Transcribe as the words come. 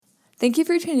Thank you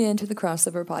for tuning in to the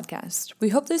Crossover Podcast. We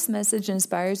hope this message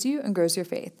inspires you and grows your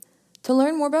faith. To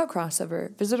learn more about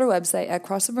Crossover, visit our website at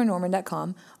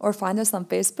crossovernorman.com or find us on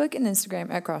Facebook and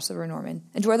Instagram at crossovernorman.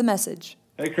 Enjoy the message.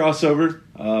 Hey Crossover,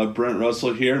 Brent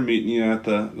Russell here, meeting you at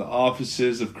the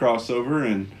offices of Crossover,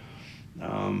 and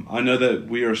I know that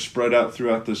we are spread out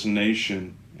throughout this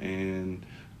nation, and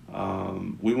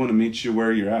we want to meet you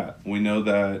where you're at. We know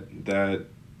that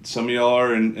some of y'all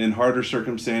are in harder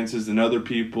circumstances than other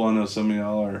people. I know some of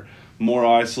y'all are more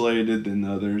isolated than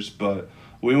others, but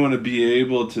we want to be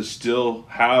able to still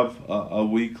have a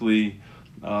weekly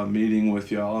meeting with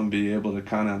y'all and be able to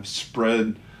kind of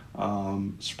spread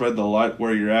the light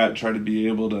where you're at, try to be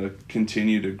able to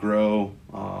continue to grow,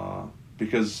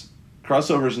 because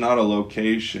Crossover is not a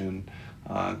location.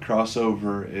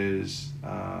 Crossover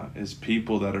is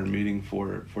people that are meeting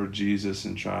for Jesus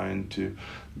and trying to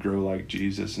grow like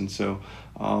Jesus. And so,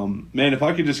 man, if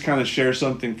I could just kind of share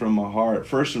something from my heart,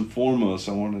 first and foremost,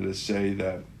 I wanted to say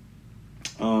that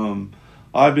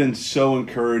I've been so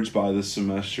encouraged by this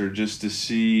semester just to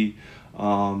see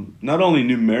not only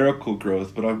numerical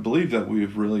growth, but I believe that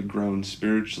we've really grown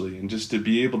spiritually, and just to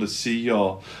be able to see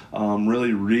y'all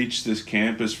really reach this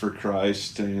campus for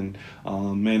Christ. And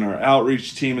man, our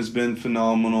outreach team has been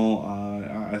phenomenal.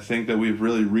 I think that we've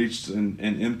really reached and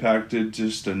impacted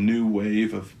just a new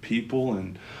wave of people.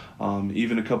 And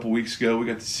even a couple weeks ago, we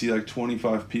got to see like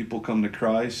 25 people come to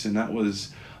Christ, and that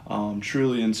was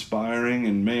truly inspiring.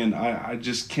 And man, I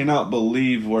just cannot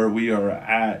believe where we are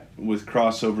at with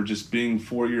Crossover just being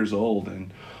 4 years old.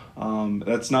 And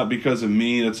that's not because of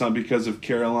me, that's not because of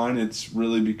Caroline, it's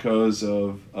really because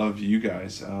of you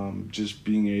guys, just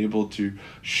being able to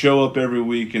show up every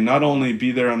week and not only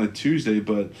be there on a Tuesday,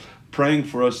 but praying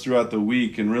for us throughout the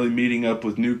week and really meeting up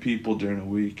with new people during the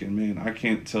week. And man, I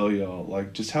can't tell y'all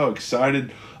like just how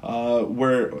excited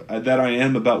that I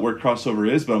am about where Crossover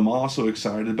is, but I'm also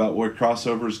excited about where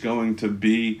Crossover is going to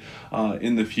be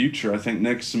in the future. I think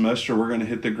next semester we're going to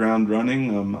hit the ground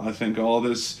running. I think all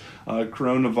this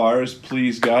coronavirus,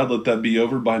 please God, let that be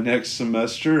over by next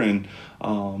semester, and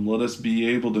let us be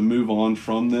able to move on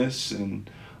from this. And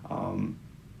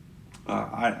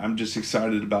I'm just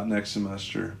excited about next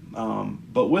semester.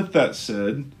 But with that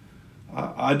said,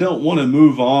 I don't want to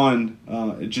move on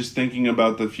just thinking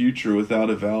about the future without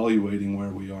evaluating where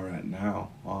we are at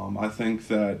now. I think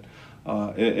that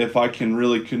if I can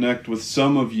really connect with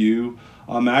some of you,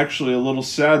 I'm actually a little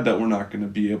sad that we're not going to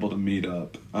be able to meet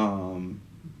up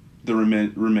the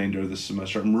remainder of the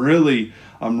semester. I'm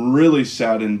really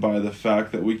saddened by the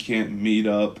fact that we can't meet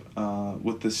up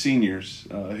with the seniors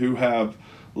who have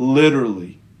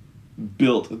literally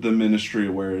built the ministry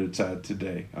where it's at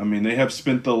today. I mean, they have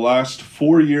spent the last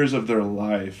 4 years of their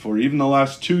life, or even the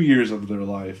last 2 years of their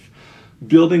life,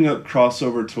 building up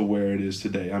Crossover to where it is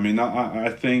today. I mean, I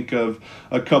think of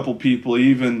a couple people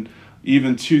even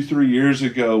 2-3 years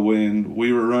ago when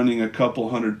we were running a couple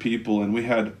hundred people, and we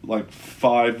had like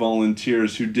 5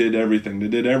 volunteers who did everything. They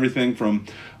did everything from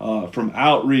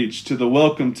outreach to the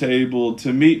welcome table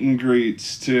to meet and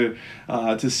greets to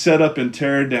set up and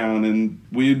tear down. And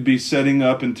we'd be setting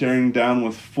up and tearing down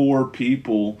with 4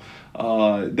 people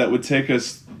that would take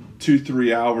us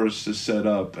 2-3 hours to set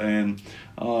up. And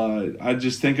I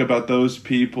just think about those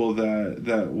people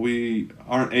that we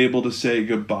aren't able to say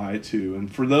goodbye to.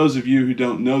 And for those of you who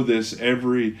don't know this,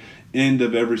 every end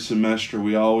of every semester,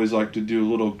 we always like to do a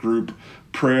little group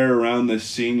prayer around the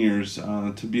seniors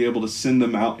to be able to send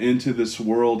them out into this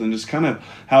world and just kind of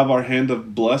have our hand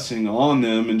of blessing on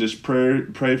them, and just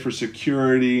pray for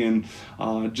security and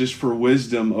just for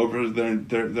wisdom over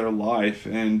their life,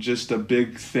 and just a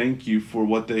big thank you for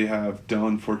what they have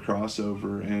done for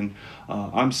Crossover. And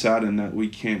I'm saddened that we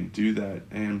can't do that.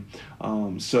 And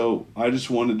so I just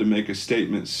wanted to make a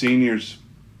statement. Seniors,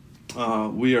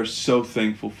 we are so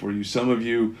thankful for you. Some of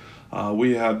you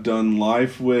we have done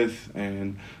life with,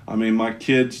 and I mean, my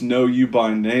kids know you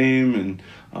by name, and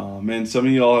man, some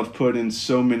of y'all have put in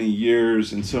so many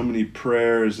years and so many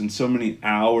prayers and so many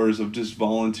hours of just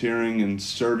volunteering and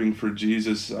serving for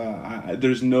Jesus.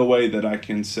 There's no way that I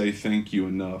can say thank you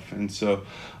enough. And so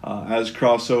as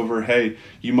Crossover, hey,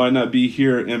 you might not be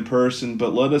here in person,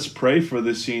 but let us pray for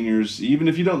the seniors. Even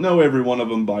if you don't know every one of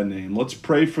them by name, let's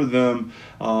pray for them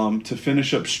to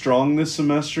finish up strong this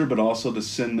semester, but also to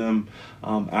send them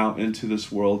out into this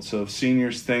world. So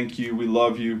seniors, thank you. We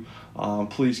love you.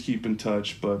 Please keep in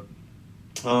touch. But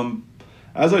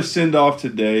as I send off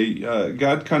today,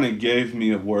 God kind of gave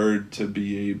me a word to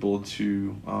be able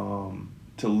to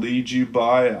lead you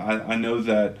by. I know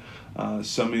that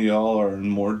Some of y'all are in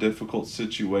more difficult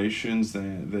situations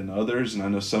than others, and I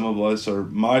know some of us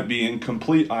might be in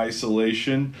complete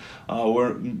isolation,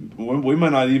 where we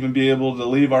might not even be able to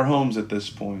leave our homes at this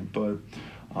point. But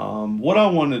what I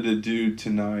wanted to do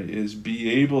tonight is be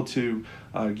able to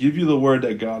give you the word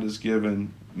that God has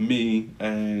given me,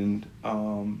 and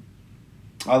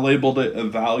I labeled it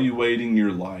Evaluating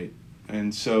Your Light.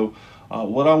 And so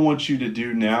what I want you to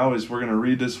do now is we're going to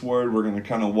read this word, we're going to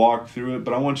kind of walk through it,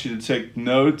 but I want you to take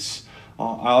notes.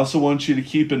 I also want you to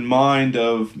keep in mind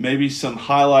of maybe some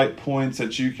highlight points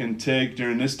that you can take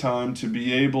during this time to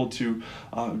be able to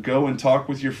go and talk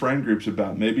with your friend groups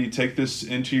about. Maybe take this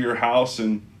into your house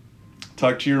and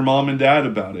talk to your mom and dad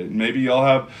about it. Maybe y'all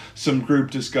have some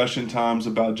group discussion times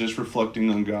about just reflecting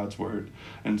on God's word.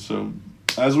 And so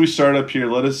as we start up here,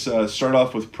 let us start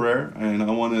off with prayer, and I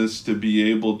want us to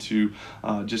be able to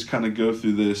just kind of go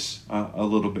through this a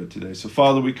little bit today. So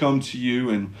Father, we come to you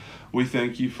and we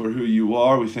thank you for who you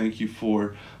are. We thank you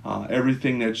for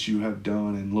everything that you have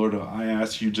done. And Lord, I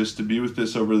ask you just to be with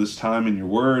us over this time in your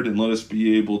word, and let us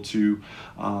be able to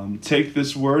take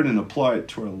this word and apply it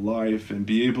to our life and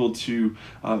be able to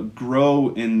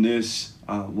grow in this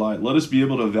light. Let us be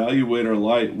able to evaluate our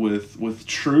light with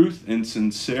truth and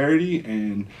sincerity,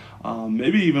 and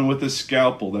maybe even with a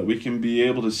scalpel, that we can be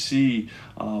able to see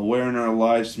where in our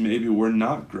lives maybe we're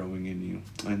not growing in you.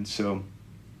 And so,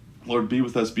 Lord, be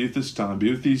with us, be with this time,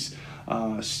 be with these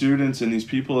students and these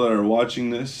people that are watching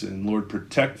this, and Lord,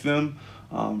 protect them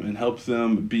and help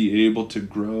them be able to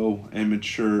grow and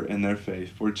mature in their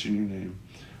faith. For it's in your name.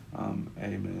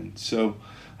 Amen. So,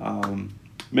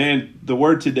 man, the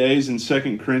word today is in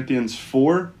 2 Corinthians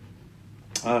 4.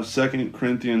 2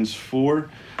 Corinthians 4,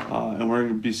 and we're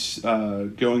going to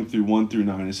be going through 1 through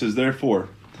 9. It says, "Therefore,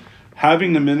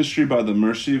 having the ministry by the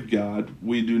mercy of God,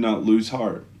 we do not lose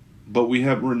heart, but we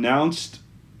have renounced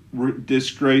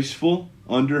disgraceful,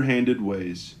 underhanded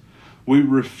ways. We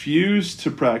refuse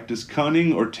to practice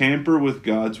cunning or tamper with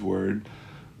God's word.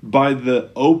 By the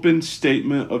open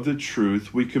statement of the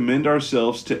truth, we commend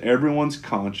ourselves to everyone's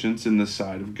conscience in the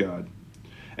sight of God.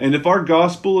 And if our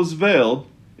gospel is veiled,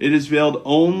 it is veiled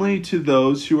only to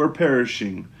those who are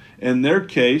perishing. In their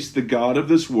case, the God of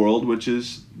this world, which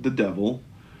is the devil,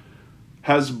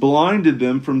 has blinded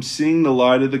them from seeing the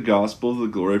light of the gospel of the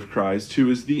glory of Christ, who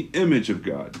is the image of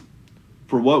God.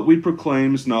 For what we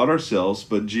proclaim is not ourselves,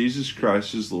 but Jesus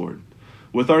Christ is Lord,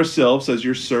 with ourselves as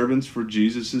your servants for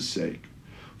Jesus' sake.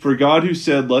 For God, who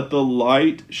said, 'Let the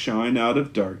light shine out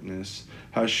of darkness,'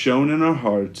 has shone in our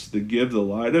hearts to give the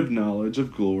light of knowledge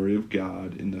of glory of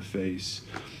God in the face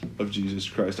of Jesus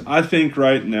Christ." I think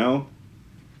right now,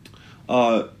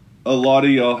 a lot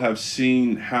of y'all have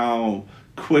seen how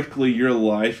quickly your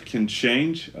life can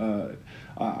change.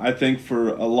 I think for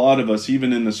a lot of us,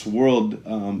 even in this world,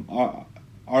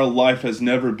 our life has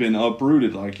never been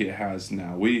uprooted like it has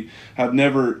now. We have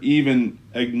never even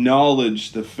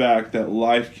acknowledged the fact that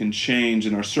life can change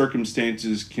and our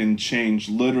circumstances can change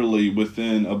literally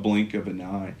within a blink of an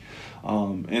eye.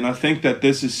 And I think that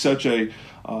this is such a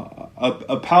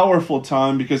powerful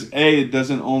time because it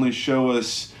doesn't only show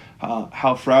us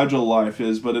how fragile life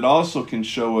is, but it also can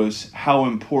show us how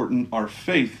important our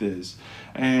faith is.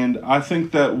 And I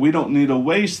think that we don't need to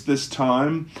waste this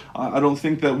time. I don't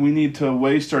think that we need to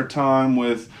waste our time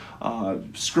with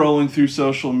scrolling through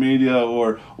social media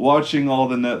or watching all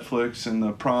the Netflix and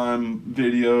the Prime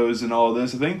videos and all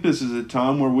this. I think this is a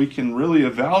time where we can really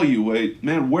evaluate,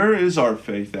 man, where is our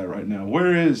faith at right now?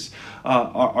 Where is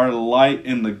our light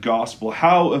in the gospel?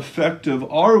 How effective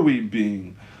are we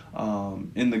being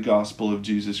in the gospel of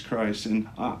Jesus Christ? And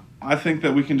I think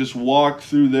that we can just walk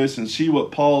through this and see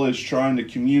what Paul is trying to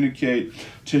communicate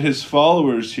to his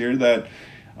followers here. That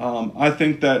I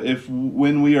think that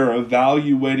when we are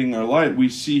evaluating our light, we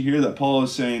see here that Paul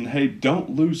is saying, hey,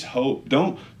 don't lose hope.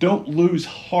 Don't lose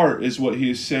heart is what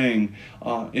he is saying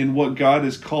in what God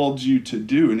has called you to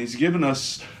do. And he's given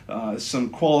us some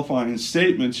qualifying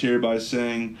statements here by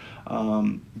saying,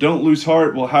 don't lose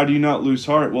heart. Well, how do you not lose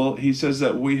heart? Well, he says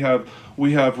that we have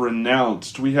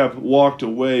renounced, we have walked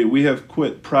away, we have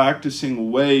quit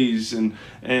practicing ways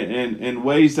and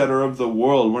ways that are of the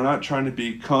world. We're not trying to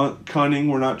be cunning.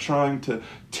 We're not trying to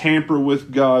tamper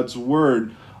with God's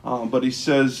word. But he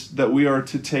says that we are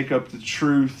to take up the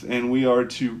truth and we are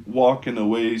to walk in the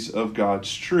ways of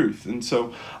God's truth. And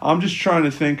so I'm just trying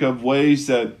to think of ways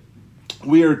that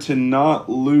we are to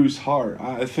not lose heart.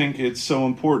 I think it's so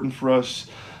important for us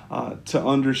to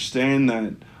understand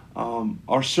that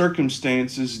our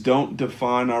circumstances don't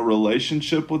define our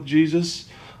relationship with Jesus.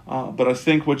 But I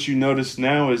think what you notice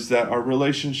now is that our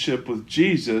relationship with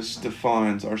Jesus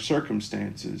defines our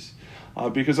circumstances.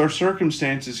 because our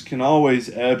circumstances can always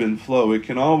ebb and flow. It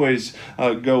can always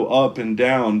go up and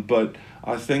down. But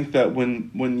I think that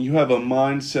when you have a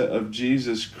mindset of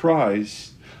Jesus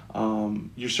Christ,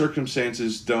 your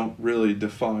circumstances don't really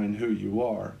define who you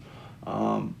are.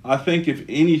 I think if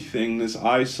anything, this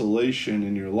isolation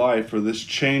in your life or this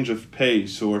change of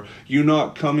pace or you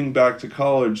not coming back to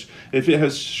college, if it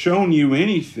has shown you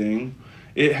anything,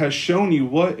 it has shown you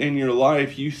what in your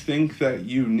life you think that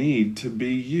you need to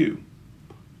be you.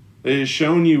 It has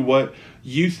shown you what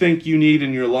you think you need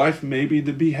in your life maybe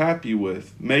to be happy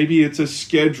with. Maybe it's a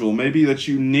schedule. Maybe that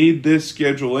you need this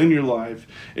schedule in your life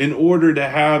in order to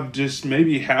have just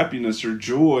maybe happiness or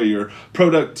joy or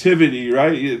productivity,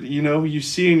 right? You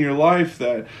see in your life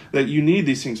that you need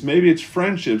these things. Maybe it's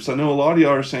friendships. I know a lot of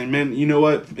y'all are saying, man, you know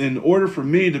what? In order for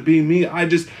me to be me, I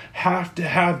just have to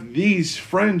have these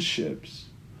friendships.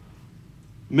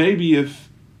 Maybe if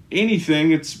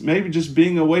anything, it's maybe just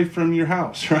being away from your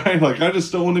house, right? Like, I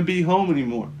just don't want to be home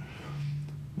anymore.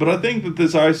 But I think that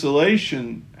this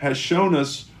isolation has shown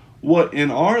us what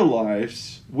in our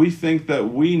lives we think that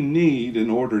we need in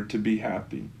order to be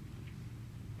happy.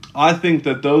 I think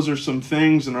that those are some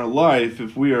things in our life,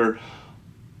 if we are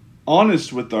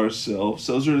honest with ourselves,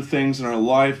 those are the things in our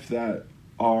life that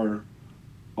are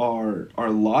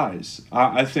lies.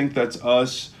 I think that's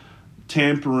us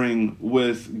tampering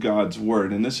with God's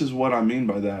word. And this is what I mean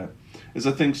by that, is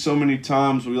I think so many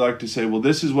times we like to say, well,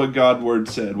 this is what God's word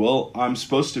said. Well, I'm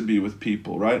supposed to be with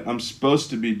people, right? I'm supposed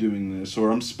to be doing this,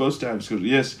 or I'm supposed to have schedule.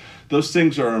 Yes, those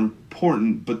things are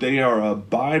important, but they are a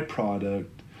byproduct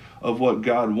of what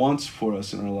God wants for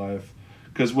us in our life.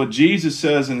 Because what Jesus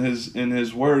says in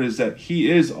his word is that he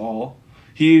is all.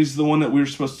 He's the one that we're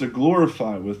supposed to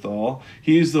glorify with all.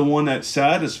 He's the one that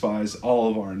satisfies all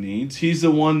of our needs. He's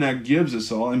the one that gives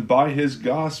us all. And by his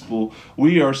gospel,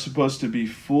 we are supposed to be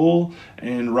full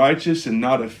and righteous and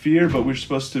not of fear, but we're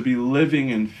supposed to be living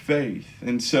in faith.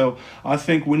 And so I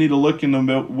think we need to look in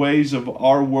the ways of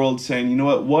our world saying, you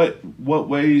know what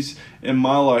ways in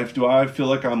my life do I feel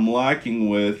like I'm lacking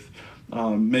with?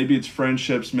 Maybe it's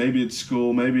friendships, maybe it's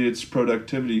school, maybe it's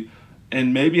productivity.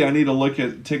 And maybe I need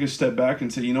to take a step back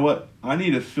and say, you know what? I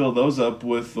need to fill those up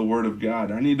with the Word of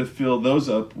God. I need to fill those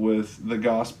up with the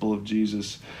gospel of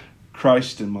Jesus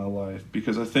Christ in my life.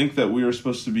 Because I think that we are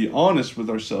supposed to be honest with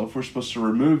ourselves. We're supposed to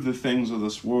remove the things of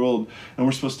this world, and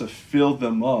we're supposed to fill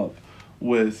them up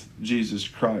with Jesus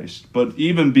Christ. But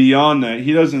even beyond that,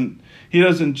 he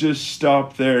doesn't just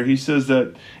stop there. He says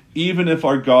that even if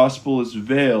our gospel is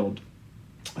veiled,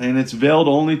 and it's veiled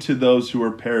only to those who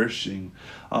are perishing,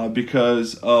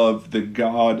 because of the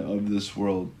God of this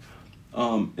world.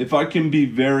 If I can be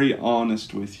very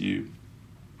honest with you,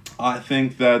 I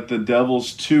think that the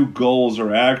devil's two goals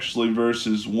are actually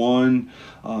verses 1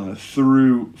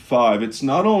 through 5. It's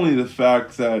not only the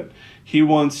fact that he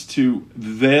wants to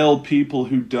veil people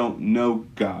who don't know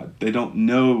God. They don't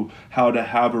know how to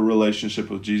have a relationship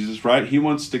with Jesus, right? He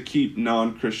wants to keep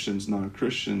non-Christians.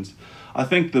 I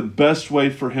think the best way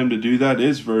for him to do that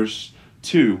is verse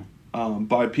 2.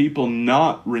 By people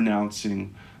not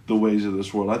renouncing the ways of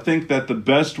this world. I think that the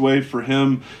best way for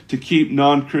him to keep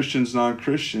non-Christians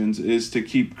is to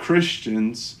keep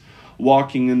Christians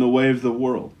walking in the way of the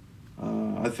world.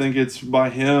 I think it's by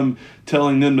him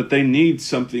telling them that they need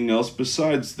something else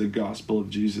besides the gospel of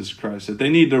Jesus Christ. That they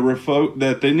need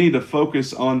to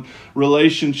focus on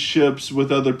relationships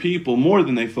with other people more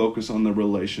than they focus on the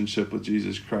relationship with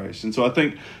Jesus Christ. And so I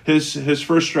think his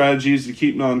first strategy is to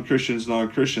keep non-Christians,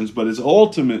 but his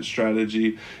ultimate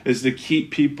strategy is to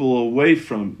keep people away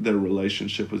from their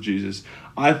relationship with Jesus.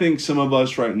 I think some of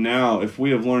us right now, if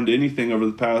we have learned anything over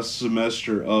the past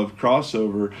semester of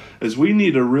Crossover, is we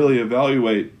need to really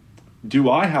evaluate, do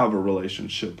I have a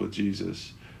relationship with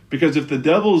Jesus? Because if the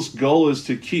devil's goal is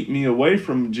to keep me away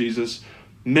from Jesus,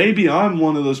 maybe I'm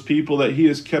one of those people that he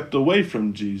has kept away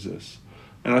from Jesus.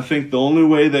 And I think the only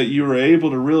way that you are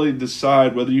able to really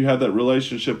decide whether you have that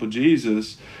relationship with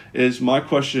Jesus is, my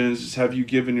question is have you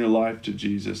given your life to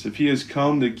Jesus? If he has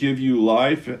come to give you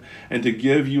life and to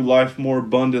give you life more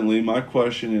abundantly, my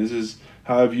question is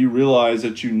have you realized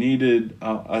that you needed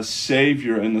a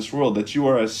Savior in this world, that you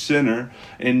are a sinner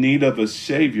in need of a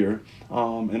Savior?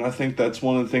 And I think that's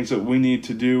one of the things that we need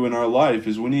to do in our life,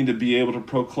 is we need to be able to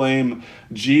proclaim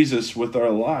Jesus with our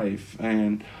life.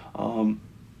 And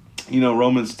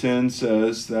Romans 10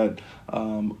 says that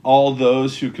all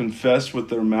those who confess with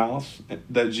their mouth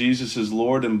that Jesus is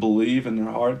Lord and believe in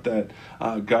their heart that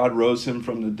God rose him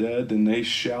from the dead, then they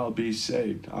shall be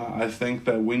saved. I think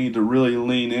that we need to really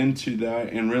lean into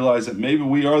that and realize that maybe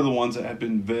we are the ones that have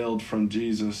been veiled from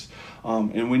Jesus.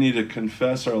 And we need to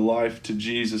confess our life to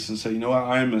Jesus and say, you know what,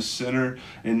 I am a sinner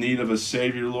in need of a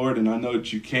Savior, Lord, and I know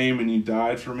that you came and you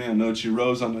died for me. I know that you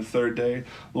rose on the third day.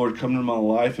 Lord, come into my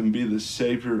life and be the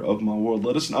Savior of my world.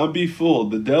 Let us not be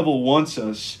fooled. The devil wants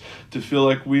us to feel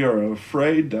like we are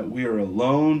afraid, that we are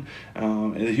alone,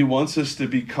 and he wants us to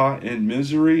be caught in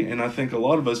misery. And I think a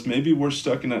lot of us, maybe we're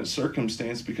stuck in that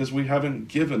circumstance because we haven't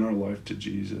given our life to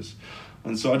Jesus.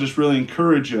 And so I just really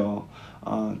encourage y'all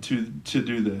to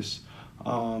do this.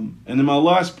 And then my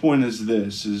last point is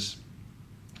this, is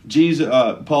Jesus.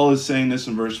 Paul is saying this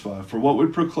in verse 5. For what we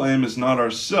proclaim is not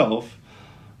ourselves,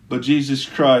 but Jesus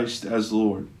Christ as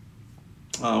Lord.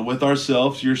 With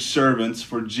ourselves, your servants,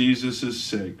 for Jesus'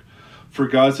 sake. For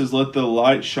God says, let the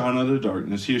light shine out of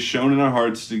darkness. He has shown in our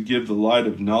hearts to give the light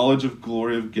of knowledge of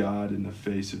glory of God in the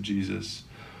face of Jesus.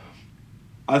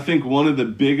 I think one of the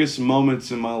biggest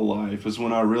moments in my life is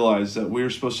when I realized that we are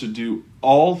supposed to do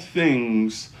all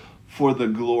things for the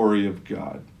glory of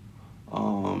God.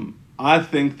 I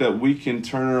think that we can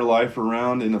turn our life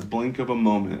around in a blink of a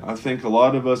moment. I think a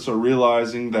lot of us are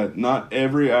realizing that not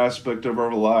every aspect of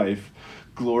our life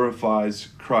glorifies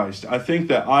Christ. I think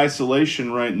that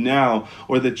isolation right now,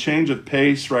 or the change of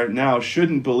pace right now,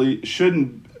 shouldn't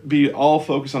be all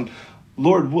focused on,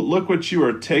 Lord, look what you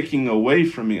are taking away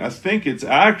from me. I think it's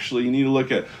actually, you need to look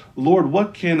at, Lord,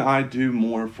 what can I do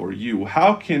more for you?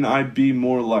 How can I be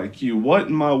more like you? What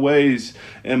in my ways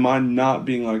am I not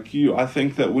being like you? I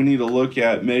think that we need to look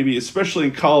at, maybe, especially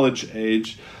in college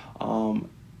age,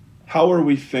 how are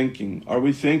we thinking? Are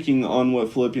we thinking on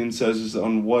what Philippians says is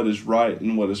on what is right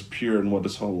and what is pure and what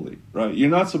is holy, right? You're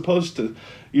not supposed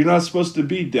to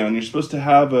be down. You're supposed to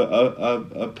have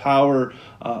a power,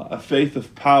 a faith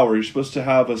of power. You're supposed to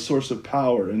have a source of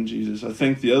power in Jesus. I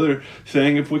think the other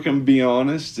thing, if we can be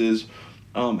honest, is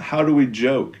how do we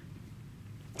joke?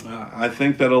 I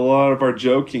think that a lot of our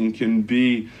joking can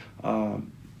be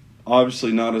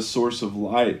obviously not a source of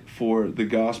light for the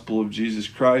gospel of Jesus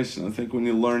Christ, and I think we need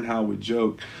to learn how we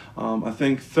joke. I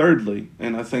think thirdly,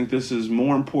 and I think this is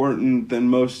more important than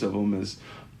most of them, is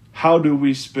how do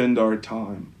we spend our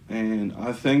time? And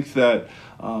I think that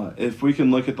if we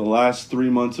can look at the last 3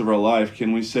 months of our life,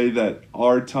 can we say that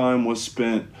our time was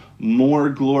spent more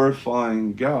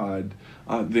glorifying God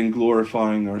than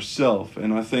glorifying ourselves?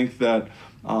 And I think that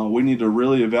we need to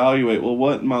really evaluate, well,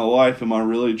 what in my life am I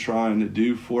really trying to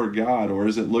do for God? Or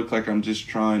does it look like I'm just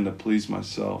trying to please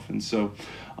myself? And so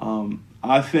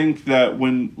I think that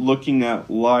when looking at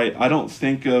light, I don't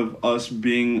think of us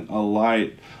being a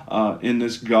light in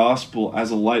this gospel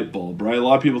as a light bulb, right? A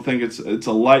lot of people think it's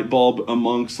a light bulb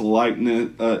amongst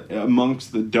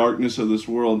the darkness of this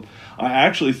world. I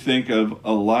actually think of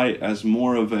a light as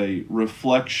more of a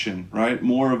reflection, right?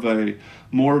 More of a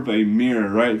mirror,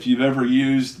 right? If you've ever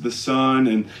used the sun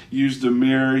and used a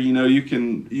mirror, you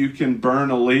can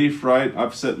burn a leaf, right?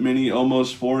 I've set many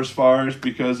almost forest fires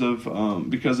because of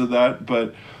that.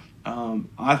 But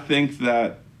I think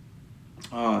that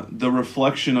the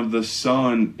reflection of the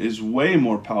sun is way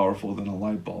more powerful than a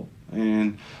light bulb.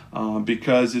 And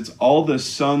because it's all the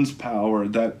sun's power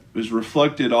that is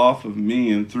reflected off of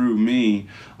me and through me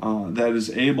that is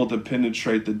able to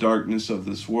penetrate the darkness of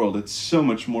this world. It's so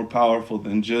much more powerful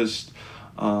than just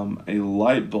a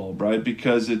light bulb, right?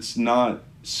 Because it's not,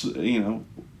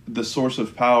 the source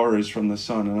of power is from the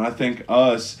sun. And I think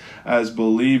us as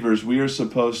believers, we are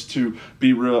supposed to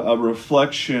be a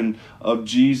reflection of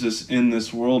Jesus in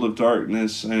this world of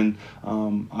darkness. And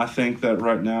I think that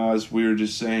right now, as we were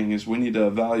just saying, is we need to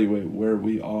evaluate where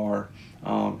we are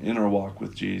in our walk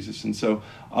with Jesus. And so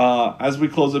as we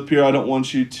close up here, I don't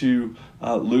want you to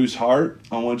lose heart.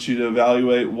 I want you to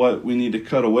evaluate what we need to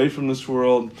cut away from this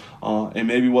world and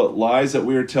maybe what lies that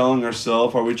we are telling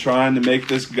ourselves. Are we trying to make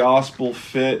this gospel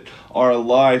fit our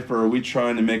life, or are we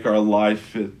trying to make our life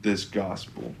fit this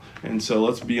gospel? And so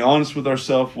let's be honest with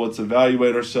ourselves. Let's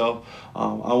evaluate ourselves.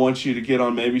 I want you to get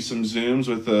on maybe some Zooms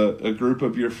with a group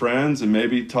of your friends and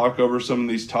maybe talk over some of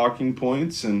these talking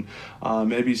points and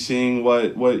maybe seeing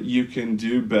what you can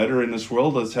do better in this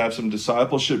world. Let's have some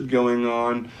discipleship going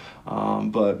on.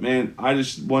 But man, I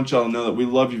just want y'all to know that we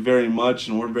love you very much,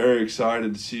 and we're very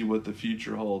excited to see what the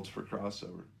future holds for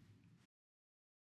Crossover.